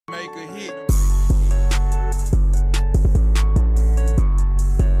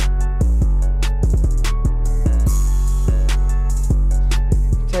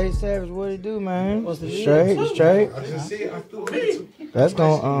do, man? What's the deal? Straight. I just see it. I threw it. That's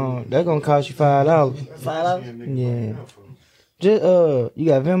gonna cost you $5. $5? Yeah. Just you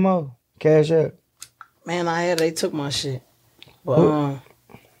got Venmo, Cash App. Man, they took my shit. But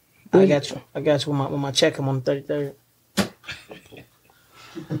I got you with my check. I'm on the 33rd.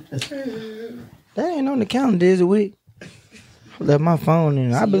 That ain't on the calendar, is it, week? I left my phone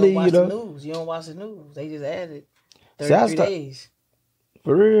in. I believe you though. You don't watch the news. They just added 33 See, days.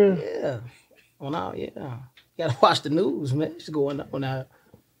 For real? Yeah. Well, now, yeah. You gotta watch the news, man. It's going up now.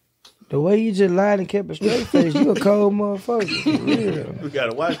 The way you just lied and kept a straight face, you a cold motherfucker. For real. We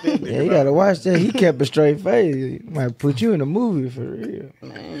gotta watch that. Yeah, you gotta watch that. He kept a straight face. He might put you in a movie for real.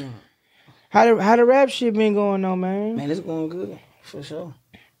 Man. How the rap shit been going on, man? Man, it's going good. For sure.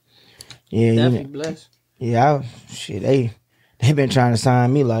 Yeah, Definitely blessed. Yeah, they been trying to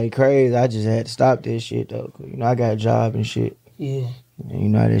sign me like crazy. I just had to stop that shit though. You know, I got a job and shit. Yeah. And you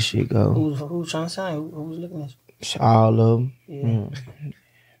know how that shit go. Who's trying to sign? Who's looking at you? All of them. Yeah.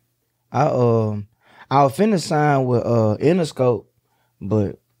 I was finna sign with Interscope,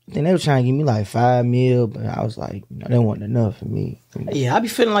 but then they were trying to give me like $5 million, but I was like, they wasn't enough for me. Yeah, I be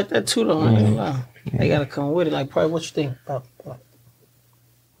feeling like that too though. I ain't gonna lie. They gotta come with it. Like, probably what you think about?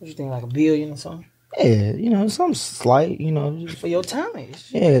 What you think, like $1 billion or something? Yeah, you know, something slight, you know. Just, for your talent.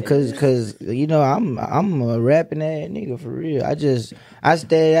 Yeah, cause you know, I'm a rapping ass nigga for real. I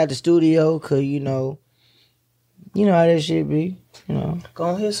stay at the studio cause you know how that shit be. You know. Go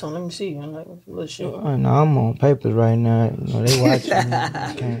on here, son. Let me see. I'm like, little shit. No, I'm on papers right now. You know, they watching me.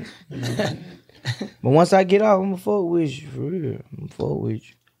 Can't, you know. But once I get off, I'm gonna fuck with you for real. I'm gonna fuck with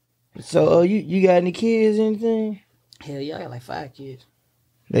you. So, you got any kids or anything? Hell yeah, I got like 5 kids.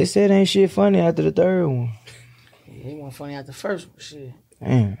 They said ain't shit funny after the third one. Yeah, it wasn't funny after the first one. Shit.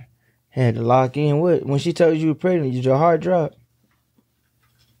 Damn. Had to lock in. What? When she told you were pregnant, did your heart drop?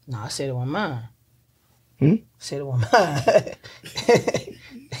 No, I said it wasn't mine. I said it wasn't mine.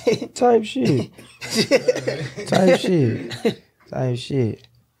 Type shit. Type shit.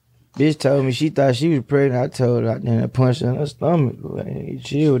 Bitch told me she thought she was pregnant. I told her, then I punched her in her stomach. Hey,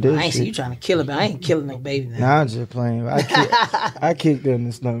 chill with that I ain't see you trying to kill her, but I ain't killing no baby now. Nah, I'm just playing. I kicked her in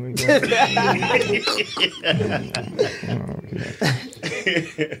the stomach.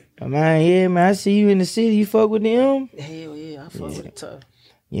 Man, yeah, man, I see you in the city. You fuck with them? Hell yeah, I fuck with it tough.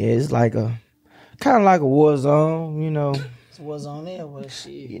 Yeah, it's like kind of like a war zone, you know. It's a war zone there, what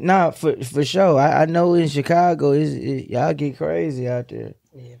shit. Nah, for sure. I know in Chicago, y'all get crazy out there.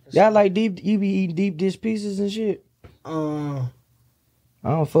 Yeah, y'all sure. Like you be eating deep dish pieces and shit? I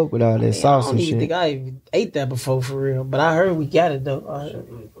don't fuck with all that sauce and shit. I don't even think I even ate that before for real, but I heard we got it though.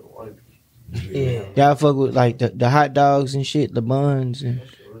 Yeah. Y'all fuck with like the hot dogs and shit, the buns and.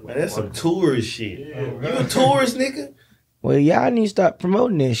 Man, that's some tourist shit. You a tourist, nigga? Well, y'all need to start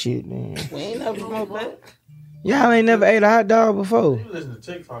promoting that shit, man. We ain't never promote that. Y'all ain't never ate a hot dog before. You listen to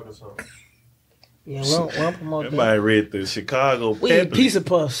TikTok or something. Yeah, we don't promote that. Everybody read the Chicago We eat pizza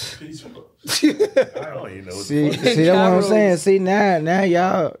puffs. I don't even know. See, that's what I'm saying. See, now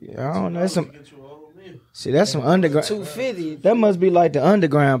y'all, I don't know. That's some. See, that's some underground. $250. That must be like the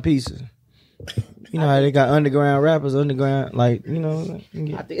underground pieces. You know how they got underground rappers, underground, like, you know.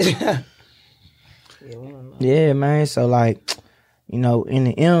 I think. Yeah, man. So, like, you know, in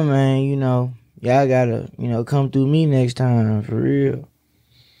the M, man, you know, y'all gotta, you know, come through me next time, for real.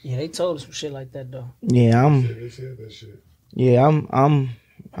 Yeah, they told us some shit like that, though. Yeah, They said that shit. Yeah,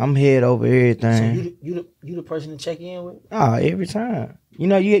 I'm head over everything. So you the person to check in with? Oh, every time. You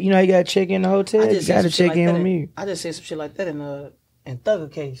know you gotta check in the hotel. You gotta check in with me. I just said some shit like that in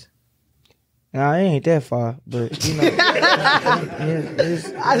Thugger case. Nah, it ain't that far, but you know.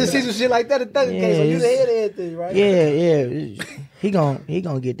 I just see some shit like that in Thugger case. So you the head of everything, right? Yeah. He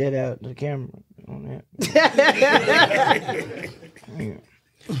gonna get that out the camera on that.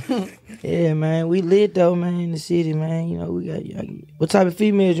 Yeah, man, we lit though, man, in the city, man. You know, we got. What type of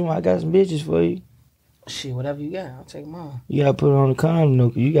females you want? I got some bitches for you. Shit, whatever you got, I'll take them on. You gotta put it on the condom though,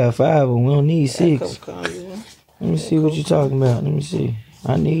 'cause you got 5 of them. We don't need 6. Let me see what you talking about. Let me see.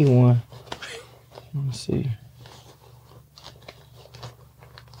 I need one. Let me see.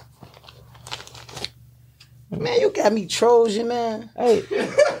 Man, you got me Trojan, man. Hey.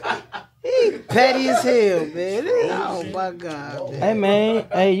 He petty as hell, man. Oh my God, man. Hey, man.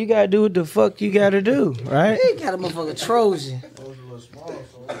 Hey, you gotta do what the fuck you gotta do, right? He got a motherfucker Trojan.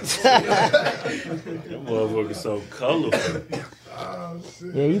 That motherfucker so colorful.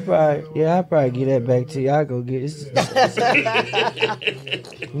 Yeah, I'll probably get that back to you. I'll go get it.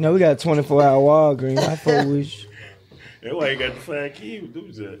 You know, we got a 24-hour Walgreens. I fuck with you. That's why you got the 5 kids.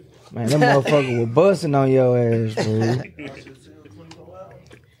 Do that. Man, that motherfucker was busting on your ass, bro.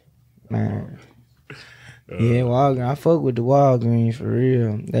 Man. Yeah, Walgreens. I fuck with the Walgreens for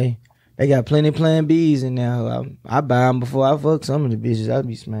real. They got plenty of Plan Bs in there. I buy them before I fuck some of the bitches. I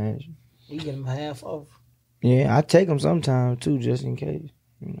be smashed. You get them half off. Yeah, I take them sometimes too, just in case.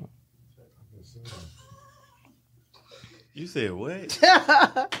 You know. You said what?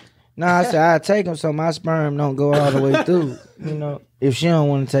 Nah, I said I take them so my sperm don't go all the way through. You know, if she don't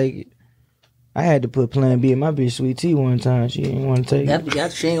want to take it, I had to put Plan B in my bitch Sweet Tea one time. She didn't want to take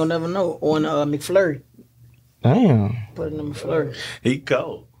it. She ain't gonna never know. On McFlurry. Damn. Put it in the McFlurry. He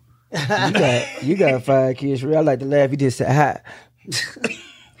cold. You got 5 kids. Real. I like to laugh. You just said hi.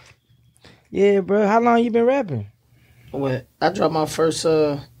 Yeah, bro. How long you been rapping? Well, I dropped my first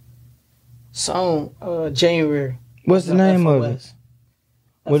song January. What's the name of it?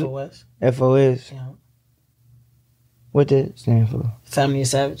 FOS. FOS. Yeah. What that stand for? Family and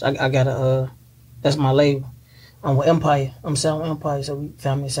Savage. I got a that's my label. I'm with Empire. I'm selling Empire, so we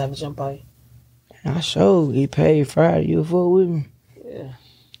Family and Savage Empire. I showed he paid Friday. You fuck with me? Yeah.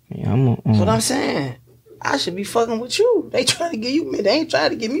 Yeah, I'm. That's what I'm saying. I should be fucking with you. They trying to give you. They ain't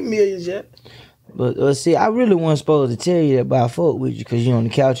trying to give me millions yet. But see, I really wasn't supposed to tell you that, but I fuck with you because you on the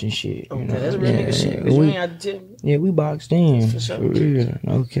couch and shit. Okay, you know? that's real nigga shit. Cause you ain't have to tell me. Yeah, we boxed in. For sure. For real.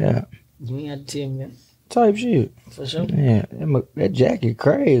 No cap. You ain't have to tell me that. Type shit. For sure. Yeah, that jacket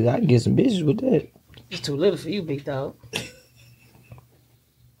crazy. I can get some bitches with that. It's too little for you, big dog.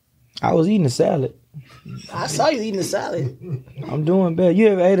 I was eating a salad. I saw you eating a salad. I'm doing better. You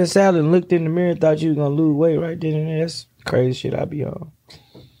ever ate a salad and looked in the mirror and thought you was gonna lose weight right then and there? That's crazy shit I be on.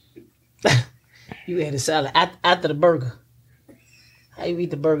 You ate a salad after the burger. How you eat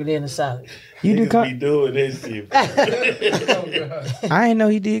the burger then the salad? You do Niggas be doing this shit. I ain't know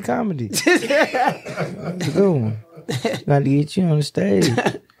he did comedy. That's a good one. Got to get you on the stage.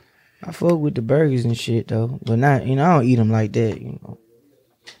 I fuck with the burgers and shit though, but not I don't eat them like that,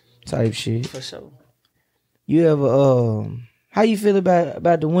 type shit. For sure. You ever how you feel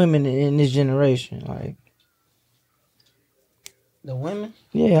about the women in this generation? Like the women?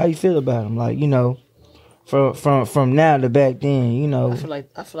 Yeah, how you feel about them? Like from now to back then, I feel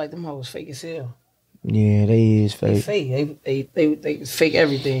like them hoes fake as hell. Yeah, they is fake. They fake. They fake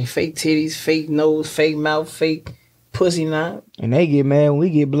everything. Fake titties, fake nose, fake mouth, fake pussy knot. And they get mad when we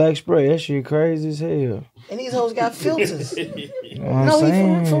get black spray. That shit crazy as hell. And these hoes got filters. You know what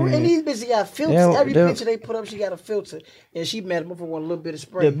I'm saying? And these bitches got filters. Every picture they put up, she got a filter. And she mad for one little bit of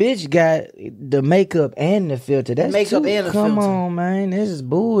spray. The bitch got the makeup and the filter. That's makeup too, and the come filter. on, man. This is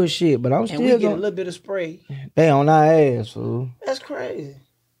bullshit. But I'm still and we get a gonna, little bit of spray. they on our ass, fool. That's crazy.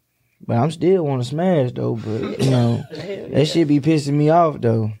 But I'm still want to smash though. But that shit be pissing me off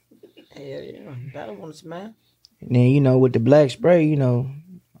though. Hell yeah, I don't want to smash. And then with the black spray,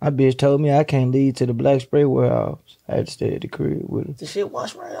 my bitch told me I can't leave to the black spray warehouse. I had to stay at the crib with her. The shit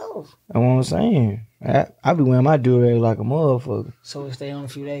wash right off. That's what I'm saying. I be wearing my do-rag like a motherfucker. So it stay on a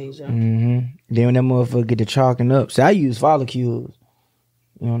few days, yeah. Mm-hmm. Then when that motherfucker get to chalking up. See, I use follicles. You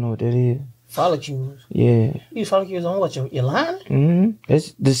don't know what that is? Follicles? Yeah. You use follicles on what? Your line?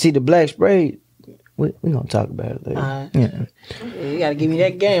 Mm-hmm. See the black spray. We gonna talk about it later. Right. Yeah. You gotta give me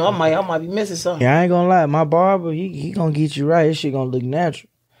that game. I might be missing something. Yeah, I ain't gonna lie. My barber, he gonna get you right. This shit gonna look natural.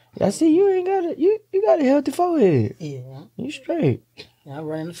 I see you ain't got you got a healthy forehead. Yeah. You straight. Yeah, I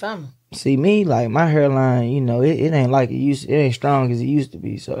run in the family. See me, like my hairline, it ain't like it used. It ain't strong as it used to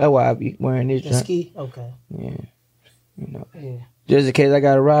be. So that's why I be wearing this. The ski, okay. Yeah. Yeah. Just in case I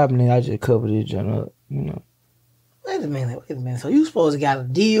got to rob me, I just cover this junk up. Wait a minute. So you supposed to got a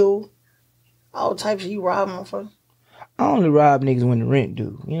deal? All types of you rob motherfuckers? I only rob niggas when the rent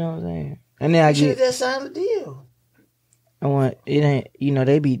due. You know what I'm saying? And then I You get. just signed a deal. It ain't.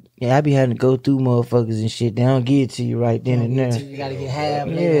 They be. Yeah, I be having to go through motherfuckers and shit. They don't get it to you right then and there. You gotta get half.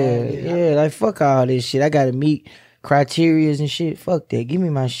 Yeah. Like fuck all this shit. I gotta meet criterias and shit. Fuck that. Give me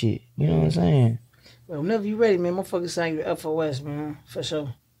my shit. You know what I'm saying? Well, whenever you ready, man, motherfuckers sign you FOS, man, for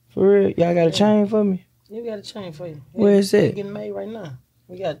sure. For real, y'all got a chain for me? Yeah, we got a chain for you. Where is it? It's getting made right now.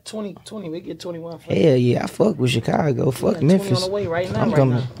 We got 20. We get 21 for Hell yeah, I fuck with Chicago. Fuck 20 Memphis. on the way right now. I'm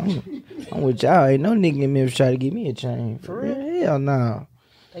coming. I'm with y'all. Ain't no nigga in Memphis try to give me a chain. For real? Hell no.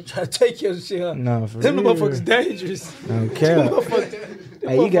 They try to take your shit. Huh? No, for Them real. motherfuckers dangerous. Okay.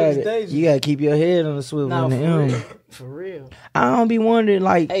 Hey, you gotta keep your head on the swivel. Nah, in the for M. real. For real. I don't be wondering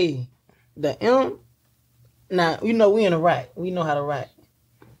like. Hey, the M. Now we in Iraq. We know how to rap.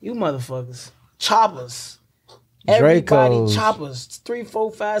 You motherfuckers, choppers. Everybody Dracos. choppers. 3,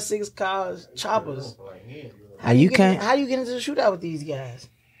 4, 5, 6 cars, choppers. How you can't? How you get into the shootout with these guys?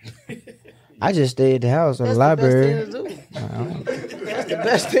 I just stay at the house or the That's library. the best thing to do. That's the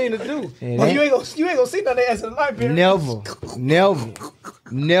best thing to do. Yeah, Well, you ain't gonna see none of their ass in the library. Never.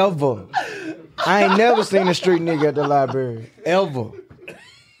 Never. I ain't never seen a street nigga at the library. Ever.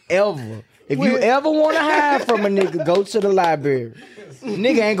 If you ever want to hide from a nigga, go to the library.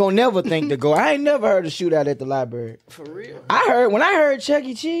 Nigga ain't gonna never think to go. I ain't never heard a shootout at the library. For real? When I heard Chuck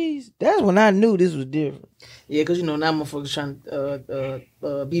E. Cheese, that's when I knew this was different. Yeah, because now motherfuckers trying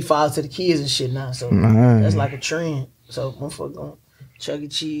to be fathers to the kids and shit now. So Man. that's like a trend. So motherfuckers going Chuck E.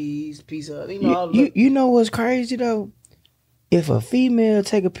 Cheese, pizza, all the You know what's crazy though? If a female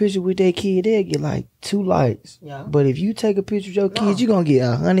take a picture with their kid, they'll get like 2 likes. Yeah. But if you take a picture with your kids, you gonna get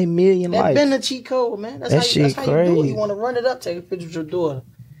 100 million That's likes. been the cheat code, man. That's That how shit you do it. crazy. You want to run it up, take a picture with your daughter.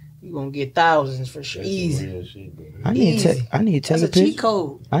 You gonna get thousands for sure. Easy. Real shit, bro. I need to Easy. take a That's a cheat picture.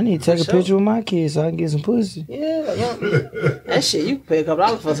 code. I need to take For a sure. picture with my kids so I can get some pussy. Yeah, that shit. You can pay a couple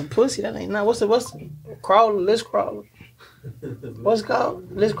dollars for some pussy. That ain't nothing. What's the crawler? List crawler. What's it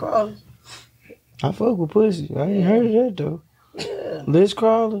called? List crawler. I fuck with pussy. I ain't heard of that though. Yeah. List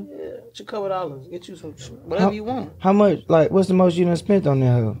crawler. Yeah. Get you a couple dollars. Get you some whatever you want. How much? Like, what's the most you done spent on that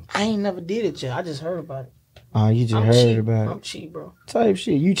hoe? I ain't never did it yet. I just heard about it. Oh, you just I'm heard cheap. about it. I'm cheap, bro. Type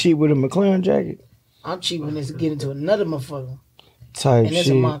shit. You cheap with a McLaren jacket. I'm cheap when it's get into another motherfucker. Type And it's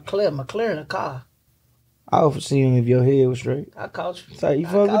shit. a McLaren a car. I would see him if your head was straight. I caught you. Type, you I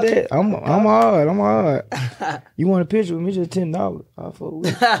fuck caught with you. that? I'm hard. You want a picture with me? Just $10. I fuck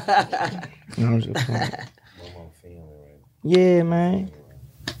with it. No, I'm just playing. I'm on film right Yeah, man.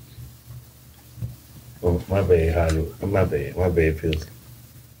 now. Oh, my bad, Hollywood. My bad, Pills.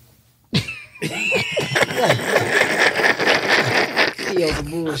 He on some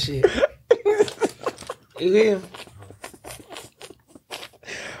bullshit. You hear him?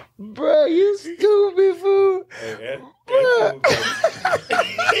 Bro, you stupid fool.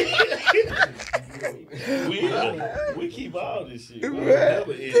 We keep all this shit.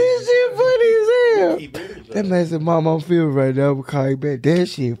 This shit funny as hell. That man said, Mom, I'm feeling right now. I'm gonna call you back. That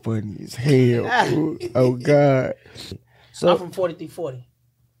shit funny as hell. fool. Oh, God. I'm So, from 4340.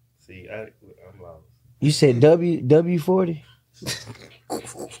 See, I'm lost. you said W40?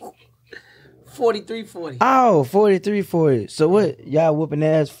 4340. Oh, 4340. So what? Y'all whooping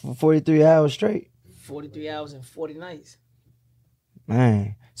ass for 43 hours straight? 43 hours and 40 nights.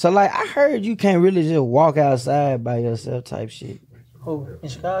 Man. So, like, I heard you can't really just walk outside by yourself type shit. Oh, in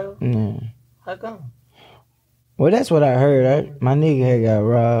Chicago? Yeah. How come? Well, that's what I heard. My nigga had got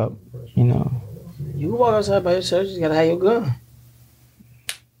robbed, you know. You can walk outside by yourself. You just gotta have your gun.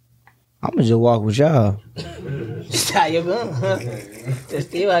 I'ma just walk with y'all. Just have your gun. Just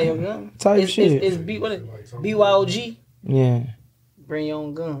still have your gun. Type shit. It's BYOG. Yeah. Bring your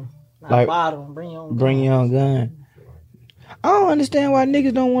own gun. Not Like, a bottle. Bring your own gun. Bring your own gun. I don't understand why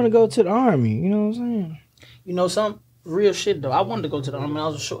niggas don't want to go to the army. You know what I'm saying? You know some real shit though. I wanted to go to the army when I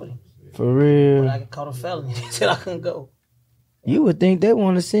was a shorty. For real. But I got caught a felony. They said I couldn't go. You would think they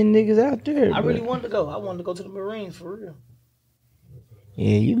want to send niggas out there. I but- really wanted to go. I wanted to go to the Marines for real.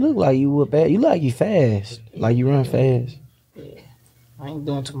 Yeah, you look like you whoop ass. You look like you fast. Like you run fast. Yeah. I ain't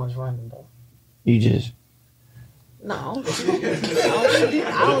doing too much running though. You just. No, I don't shoot it.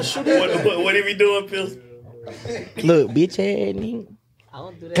 I don't shoot it. What are we doing, Pills? Look, bitch ass nigga. I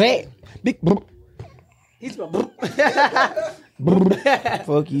don't do that. Clap. Big. Brr, He's my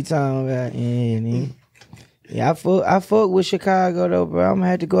fuck you talking about. Yeah, nigga. Yeah, I fuck with Chicago though, bro. I'm gonna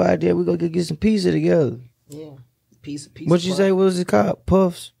have to go out there. We gonna get some pizza together. Yeah. Piece of What you puff. say? What was it called?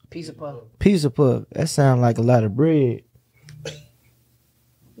 Puffs? Piece of puff. Pizza puff. That sound like a lot of bread.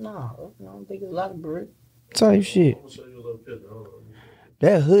 No, I don't think it's a lot of bread. Type shit. I'm gonna show you a little picture. Hold on.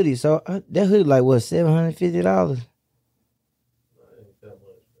 That hoodie, so that hoodie like what, $750? That ain't that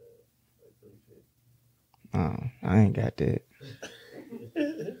much, man. Like 350. Oh, I ain't got that.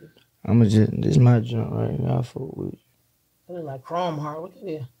 I'ma just this my junk right now. I fuck with it. It look like Chrome Heart. What that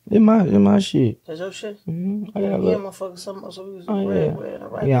is? It my shit. That's your shit? I Yeah, got a little. motherfucker, something so we was Oh, red, yeah. red,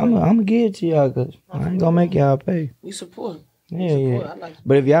 right Yeah, quick. I'm gonna give it to y'all cause I ain't gonna make y'all pay. We support. Yeah, We yeah. support. I like.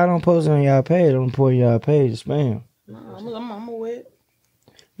 But if y'all don't post it on y'all page, don't put y'all page to spam. Nah, I'm a wear it.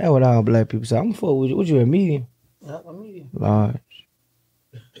 That's what all black people say. I'm fuck with you. What you a medium? Yeah, I'm medium. Large.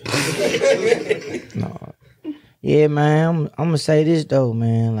 No. Yeah, man. I'm gonna say this though,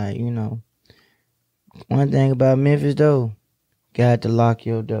 man. Like, you know, one thing about Memphis though, got to lock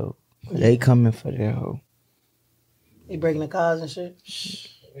your door. They coming for that hoe. They breaking the cars and shit.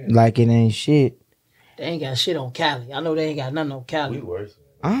 Like it ain't shit. They ain't got shit on Cali. I know they ain't got nothing on Cali. We worse.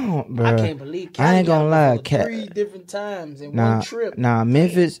 I don't, bro. I can't believe Cali. ain't gonna lie, got Ca- 3 different times in Nah, one trip.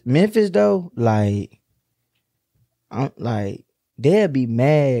 Memphis though, like, I'm like, they'll be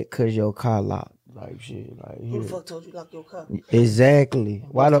mad cause your car locked. Like shit, like Who here. the fuck told you lock your car? Exactly.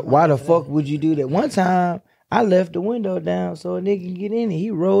 Why the for fuck that? would you do that? One time I left the window down so a nigga can get in it.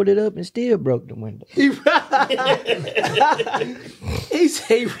 He rolled it up and still broke the window. He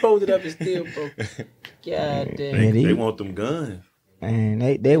said he rolled it up and still broke it. God damn. Yeah, They want them guns. Man,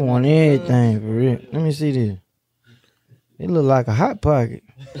 they want everything for real. Let me see this. It look like a hot pocket.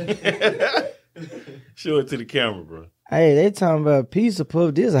 Show it to the camera, bro. Hey, they talking about a piece of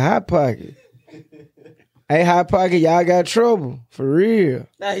puff. This is a hot pocket. Hey, hot pocket, y'all got trouble for real.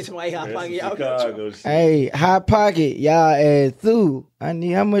 Now he's my hot That's pocket. some Y'all got trouble. Chicago shit. Hey, hot pocket, y'all add through. I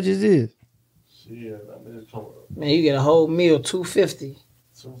need how much is this? Shit, I mean, it's coming up. Man, you get a whole meal, $250.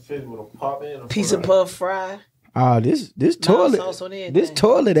 250 with a pop in. Piece of puff fry. Oh, this Now toilet. sauce on everything. This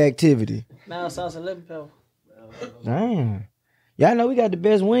toilet activity. Now sauce and lemon pepper. Damn. Y'all know we got the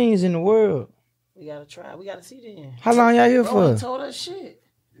best wings in the world. We gotta try. We gotta see then. How long y'all here Bro, for? told us shit.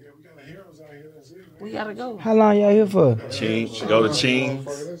 Yeah, we got heroes out here. That's it. We gotta go. How long y'all here for? Ching, go to Ching's.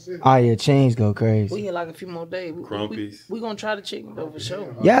 That's it. Oh yeah, chains go We crazy. here like a few more days. Crumpies. We gonna try the chicken though for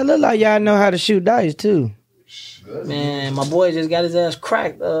sure. Y'all look like y'all know how to shoot dice too. Man, my boy just got his ass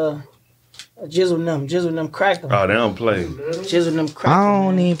cracked. Jizzle them cracked him. Oh, they don't play. Jizzle them cracked I him.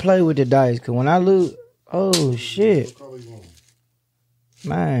 don't man. even play with the dice, cause when I lose, oh shit,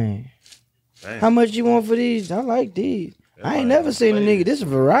 man. Damn. How much you want for these? I like these. I ain't never seen a nigga. This a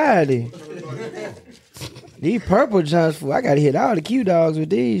variety. These purple junks, fool. I gotta hit all the Q dogs with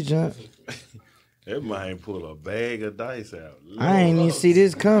these junks. That man pull a bag of dice out. I ain't even see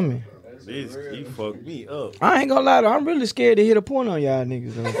this coming. This, he fucked me up. I ain't gonna lie though, I'm really scared to hit a point on y'all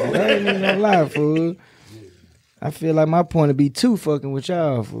niggas though. Fool. I ain't even gonna lie, fool. I feel like my point would be too fucking with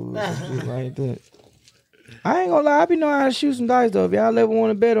y'all, fool. Some shit like that. I ain't gonna lie, I be knowing how to shoot some dice though. If y'all ever want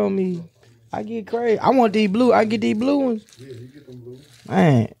to bet on me, I get crazy. I want these blue. I get these blue ones. Yeah, you get them blue.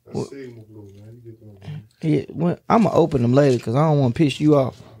 Man, That's Sigma blue, man. You get them. yeah, I'm gonna open them later because I don't want to piss you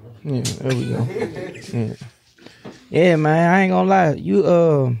off. Yeah, there we go. Yeah. Yeah, man, I ain't gonna lie.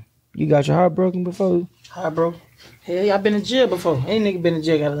 You got your heart broken before? Heart broke. Hell yeah, I been in jail before. Any nigga been in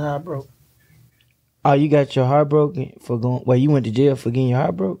jail got his heart broke. Oh, you got your heart broken for going? Well, you went to jail for getting your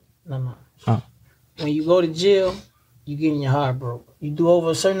heart broke? No. Oh. When you go to jail, you getting your heart broke. You do over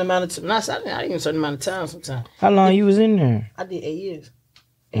a certain amount of time. Not even a certain amount of time sometimes. How long you was in there? I did 8 years.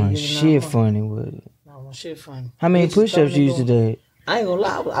 Man, years and 9 shit months. funny was it? No, my shit funny. How many Bitches push-ups told me you used to do? I ain't gonna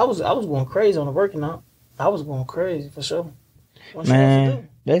lie. I was going crazy on the working out. I was going crazy for sure. What you Man, supposed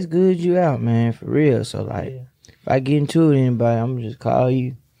that's good you out, man, for real. So to do? like, Yeah. if I get into it with anybody, I'm gonna just call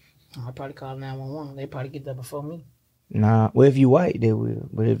you. I probably call 911. They probably get there before me. Nah, well if you white, they will.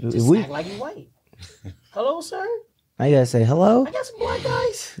 But if Just we, act like you white. Hello, sir. I gotta say hello. I got some black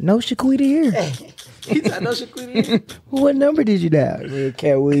guys. No Shaquita here. Hey, he said, I know Shaquita. What number did you dial? Man,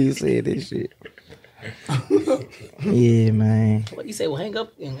 Cat Williams said this shit. Yeah, man. What you say? Well, hang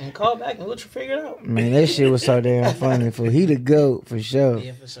up and call back and we'll figure it out. Man, that shit was so damn funny. For he the GOAT for sure.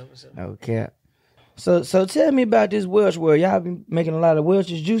 Yeah, for sure. No cap. So tell me about this Welch world. Y'all been making a lot of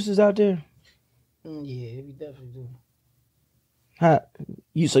Welch's juices out there? Yeah, we definitely do. How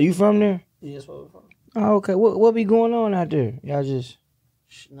you from there? Yeah, that's what we're from. Oh, okay. What be going on out there? Y'all just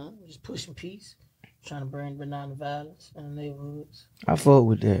No, just pushing peace, trying to bring down the violence in the neighborhoods. I fuck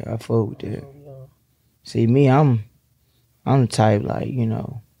with that. So we are. See me, I'm the type like,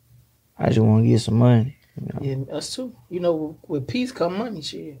 I just wanna get some money. Yeah, us too. You know, with peace come money,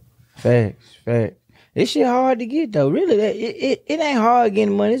 shit. Facts. This shit hard to get though. Really, it ain't hard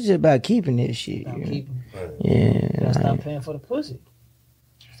getting money. It's just about keeping this shit. Stop you know? keeping. Yeah. Stop paying for the pussy.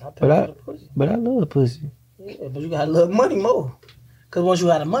 Stop But paying for the pussy. But I love pussy. Yeah, but you gotta love money more. Cause once you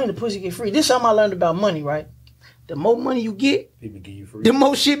have the money, the pussy get free. This is something I learned about money, right? The more money you get, People give you free. the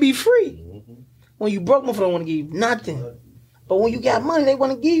more shit be free. Mm-hmm. When you broke, motherfucker don't want to give you nothing. But when you got money, they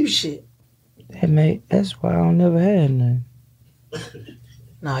want to give you shit. That's why I don't never have nothing.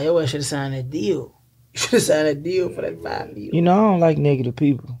 Nah, your ass should have signed that deal. You should have signed that deal for that 5 deal. I don't like negative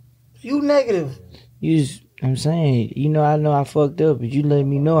people. You negative. I'm saying, I know I fucked up, but you let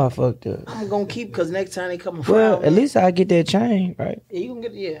me know I fucked up. I'm gonna keep because next time they come and Well, fry at me. least I get that chain, right? Yeah, you can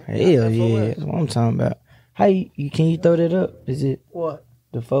get Hell That's yeah, what that's what I'm talking about. How you can you throw that up? Is it What?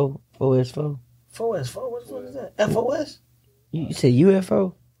 the 4S4? 4S4? What the fuck is that? FOS? You said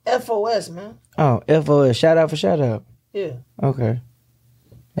UFO? FOS, man. Oh, FOS. Shout out for shout out. Yeah. Okay.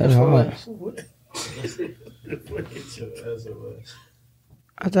 That's hard. FOS.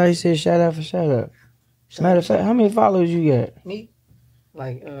 I I thought you said shout out for shout out. Matter of fact, how many followers you got? Me?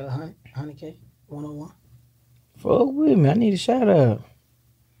 Like 100K? 101? Fuck with me. I need a shout out.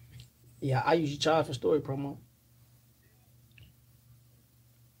 Yeah, I usually charge for story promo.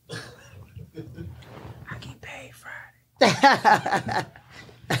 I get paid Friday.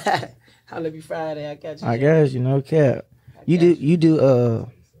 Holla at me Friday. I got you. I guess, no cap. You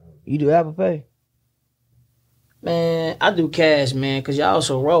do Apple Pay? Man, I do cash, man, because y'all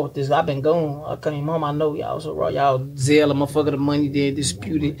so raw with this. I've been gone. I came home, I know y'all so raw. Y'all Zelle a motherfucker the money, then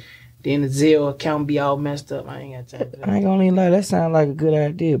disputed. Then the Zelle account be all messed up. I ain't got time for that. I ain't gonna even lie, that sound like a good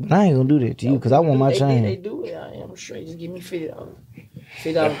idea, but I ain't gonna do that to you because I want my They change. do it. I am straight. Just give me $50.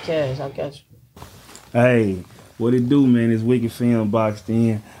 $50 cash. I got you. Hey, what it do, man? It's Wicked Film Boxed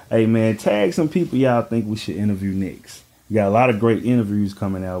In. Hey, man, tag some people y'all think we should interview next. We got a lot of great interviews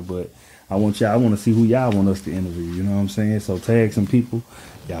coming out, but I want to see who y'all want us to interview. You know what I'm saying? So tag some people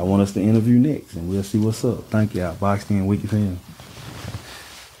y'all want us to interview next, and we'll see what's up. Thank y'all. Boxed In, Wicked Film.